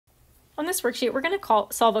On this worksheet, we're going to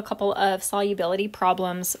solve a couple of solubility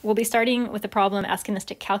problems. We'll be starting with a problem asking us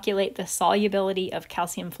to calculate the solubility of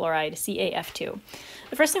calcium fluoride, CaF2.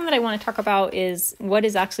 The first thing that I want to talk about is what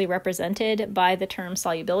is actually represented by the term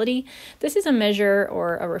solubility. This is a measure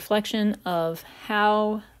or a reflection of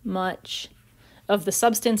how much of the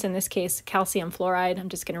substance, in this case calcium fluoride, I'm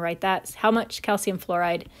just going to write that, how much calcium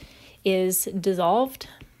fluoride is dissolved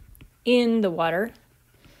in the water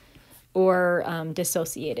or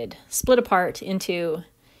dissociated, split apart into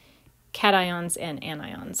cations and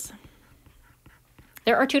anions.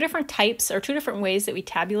 There are two different types or two different ways that we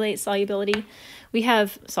tabulate solubility. We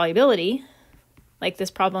have solubility, like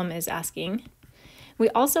this problem is asking. We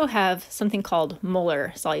also have something called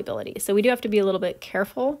molar solubility. So we do have to be a little bit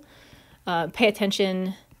careful, pay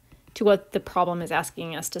attention to what the problem is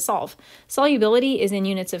asking us to solve. Solubility is in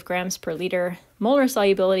units of grams per liter. Molar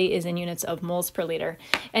solubility is in units of moles per liter.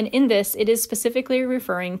 And in this, it is specifically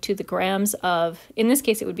referring to the grams of, in this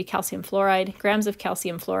case, it would be calcium fluoride, grams of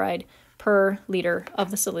calcium fluoride per liter of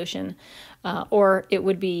the solution, or it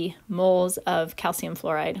would be moles of calcium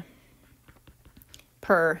fluoride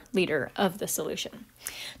per liter of the solution.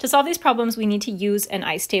 To solve these problems, we need to use an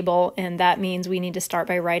ice table, and that means we need to start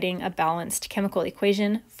by writing a balanced chemical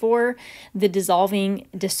equation for the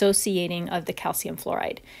dissociating of the calcium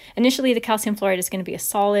fluoride. Initially, the calcium fluoride is going to be a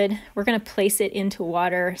solid. We're going to place it into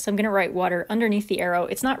water, so I'm going to write water underneath the arrow.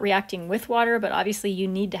 It's not reacting with water, but obviously you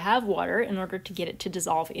need to have water in order to get it to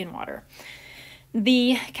dissolve in water.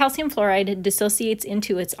 The calcium fluoride dissociates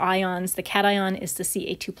into its ions. The cation is the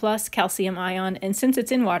Ca2+ calcium ion, and since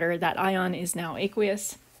it's in water, that ion is now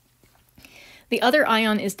aqueous. The other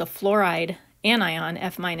ion is the fluoride anion,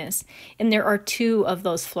 F-, and there are two of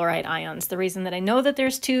those fluoride ions. The reason that I know that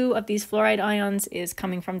there's two of these fluoride ions is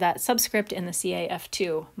coming from that subscript in the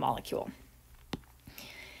CaF2 molecule.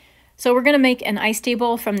 So we're going to make an ice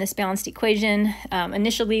table from this balanced equation.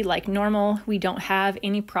 Initially, like normal, we don't have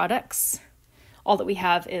any products. All that we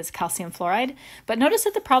have is calcium fluoride, but notice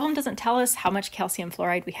that the problem doesn't tell us how much calcium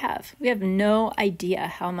fluoride we have. We have no idea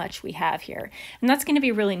how much we have here, and that's going to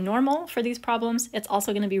be really normal for these problems. It's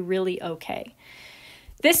also going to be really okay.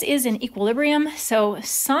 This is an equilibrium, so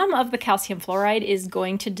some of the calcium fluoride is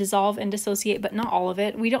going to dissolve and dissociate, but not all of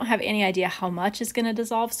it. We don't have any idea how much is going to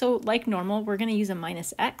dissolve, so like normal, we're going to use a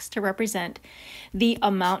minus x to represent the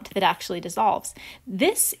amount that actually dissolves.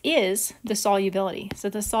 This is the solubility, so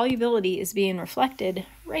the solubility is being reflected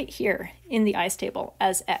right here in the ice table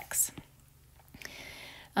as x.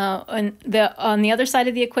 On the other side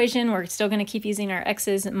of the equation, we're still going to keep using our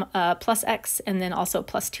x's, plus x, and then also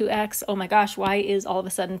plus 2x. Oh my gosh, why is all of a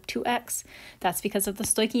sudden 2x? That's because of the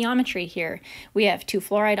stoichiometry here. We have two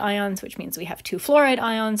fluoride ions, which means we have two fluoride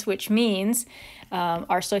ions, which means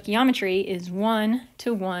our stoichiometry is 1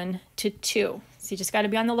 to 1 to 2. So you just got to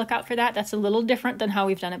be on the lookout for that. That's a little different than how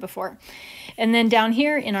we've done it before. And then down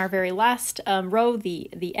here in our very last row,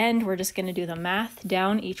 the end, we're just going to do the math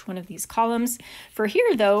down each one of these columns. For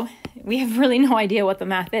here, though, we have really no idea what the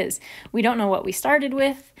math is. We don't know what we started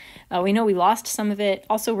with. We know we lost some of it.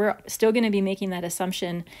 Also, we're still going to be making that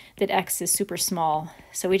assumption that x is super small.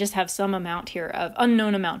 So we just have some amount here of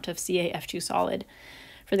unknown amount of CaF2 solid.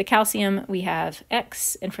 For the calcium, we have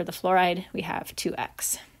x, and for the fluoride, we have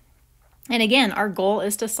 2x. And again, our goal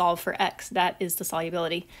is to solve for x. That is the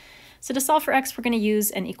solubility. So to solve for x, we're going to use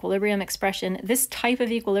an equilibrium expression. This type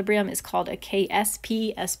of equilibrium is called a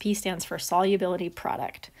KSP. SP stands for solubility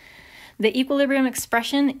product. The equilibrium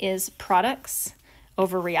expression is products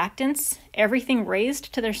over reactants, everything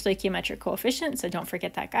raised to their stoichiometric coefficient, so don't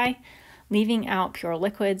forget that guy, leaving out pure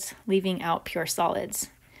liquids, leaving out pure solids.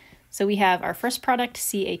 So we have our first product,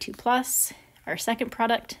 Ca2+, our second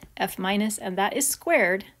product, F-, and that is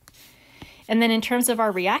squared. And then in terms of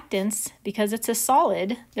our reactants, because it's a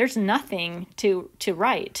solid, there's nothing to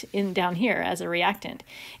write in down here as a reactant.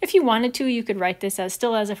 If you wanted to, you could write this as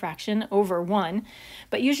still as a fraction over 1,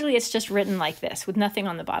 but usually it's just written like this with nothing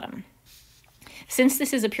on the bottom. Since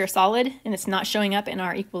this is a pure solid and it's not showing up in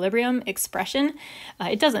our equilibrium expression,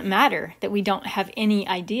 it doesn't matter that we don't have any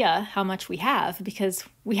idea how much we have because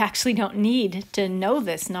we actually don't need to know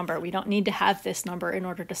this number. We don't need to have this number in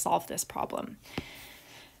order to solve this problem.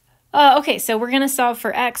 Okay, so we're going to solve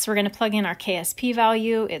for x. We're going to plug in our KSP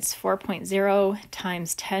value. It's 4.0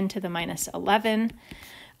 times 10 to the minus 11.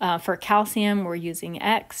 For calcium, we're using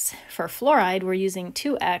x. For fluoride, we're using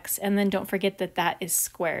 2x. And then don't forget that that is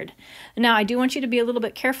squared. Now, I do want you to be a little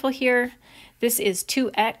bit careful here. This is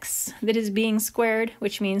 2x that is being squared,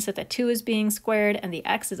 which means that the 2 is being squared, and the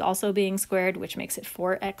x is also being squared, which makes it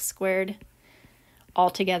 4x squared.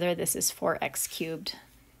 Altogether, this is 4x cubed.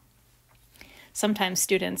 Sometimes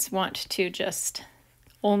students want to just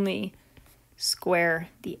only square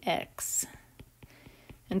the x.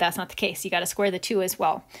 And that's not the case. You got to square the 2 as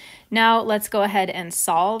well. Now let's go ahead and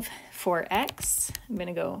solve for x. I'm going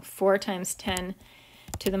to go 4 times 10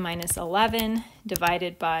 to the minus 11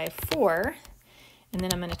 divided by 4. And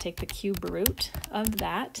then I'm going to take the cube root of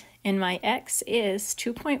that. And my x is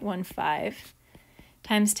 2.15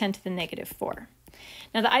 times 10 to the negative 4.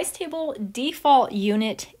 Now the ICE table default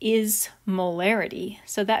unit is molarity.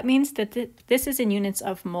 So that means that this is in units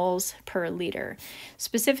of moles per liter,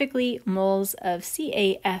 specifically moles of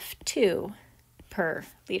CaF2 per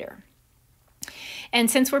liter.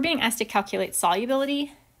 And since we're being asked to calculate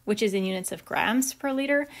solubility, which is in units of grams per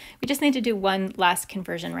liter, we just need to do one last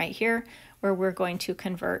conversion right here, where we're going to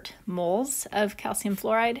convert moles of calcium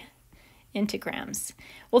fluoride into grams.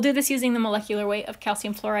 We'll do this using the molecular weight of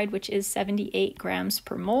calcium fluoride, which is 78 grams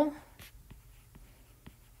per mole.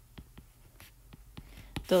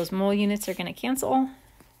 Those mole units are going to cancel.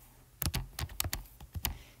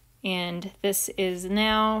 And this is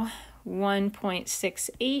now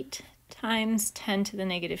 1.68 times 10 to the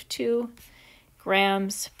negative 2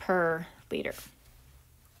 grams per liter.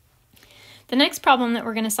 The next problem that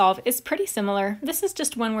we're going to solve is pretty similar. This is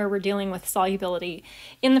just one where we're dealing with solubility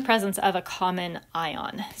in the presence of a common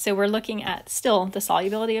ion. So we're looking at still the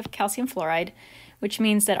solubility of calcium fluoride, which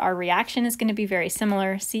means that our reaction is going to be very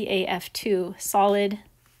similar. CaF2 solid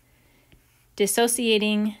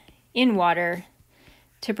dissociating in water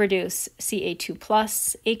to produce Ca2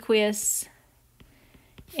 plus aqueous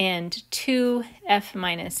and 2F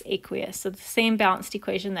minus aqueous. So the same balanced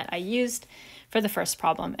equation that I used for the first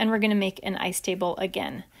problem, and we're going to make an ICE table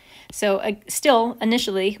again. So still,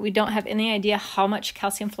 initially, we don't have any idea how much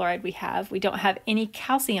calcium fluoride we have. We don't have any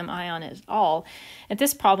calcium ion at all. At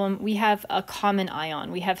this problem, we have a common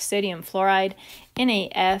ion. We have sodium fluoride.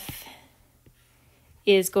 NaF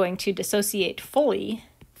is going to dissociate fully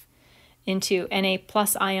into Na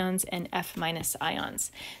plus ions and F minus ions.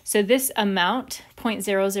 So this amount,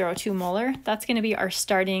 0.002 molar, that's going to be our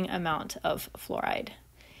starting amount of fluoride.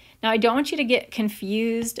 Now, I don't want you to get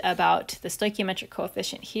confused about the stoichiometric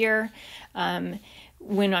coefficient here.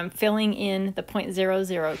 When I'm filling in the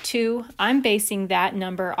 0.002, I'm basing that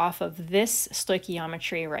number off of this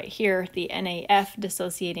stoichiometry right here, the NaF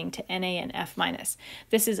dissociating to Na and F minus.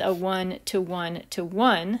 This is a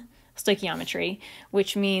 1-to-1-to-1 stoichiometry,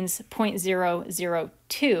 which means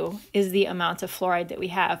 0.002 is the amount of fluoride that we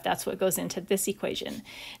have. That's what goes into this equation.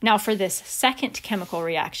 Now for this second chemical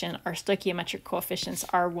reaction, our stoichiometric coefficients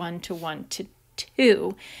are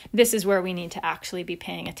 1-to-1-to-2. This is where we need to actually be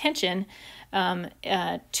paying attention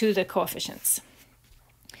to the coefficients.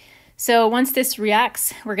 So once this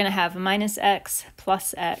reacts, we're going to have minus x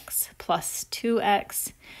plus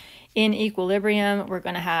 2x. In equilibrium, we're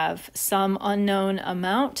going to have some unknown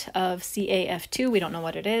amount of CaF2. We don't know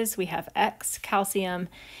what it is. We have X calcium,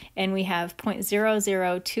 and we have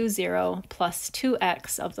 0.0020 plus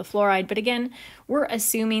 2X of the fluoride. But again, we're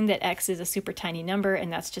assuming that X is a super tiny number, and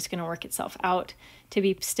that's just going to work itself out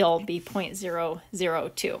to still be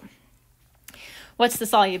 0.002. What's the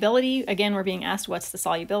solubility? Again, we're being asked what's the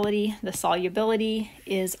solubility. The solubility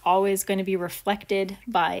is always going to be reflected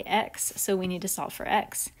by X, so we need to solve for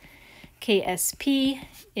X. KSP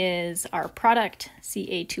is our product,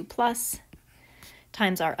 Ca2 plus,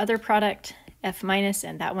 times our other product, F minus,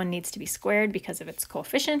 and that one needs to be squared because of its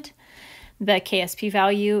coefficient. The KSP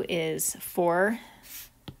value is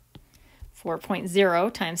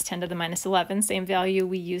 4.0 times 10 to the minus 11, same value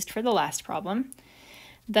we used for the last problem.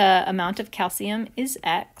 The amount of calcium is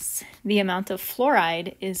X. The amount of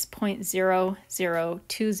fluoride is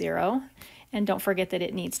 0.0020, and don't forget that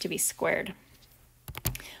it needs to be squared.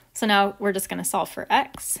 So now we're just going to solve for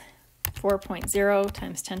X. 4.0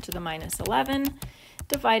 times 10 to the minus 11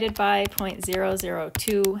 divided by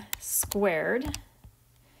 0.002 squared.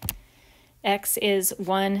 X is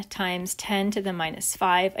 1 times 10 to the minus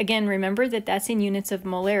 5. Again, remember that that's in units of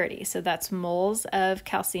molarity. So that's moles of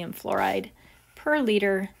calcium fluoride per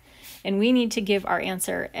liter. And we need to give our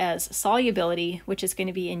answer as solubility, which is going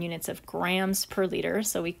to be in units of grams per liter.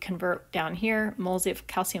 So we convert down here moles of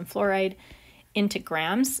calcium fluoride into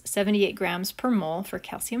grams, 78 grams per mole for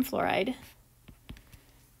calcium fluoride.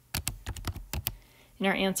 And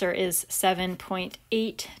our answer is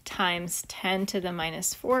 7.8 times 10 to the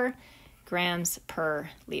minus 4 grams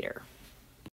per liter.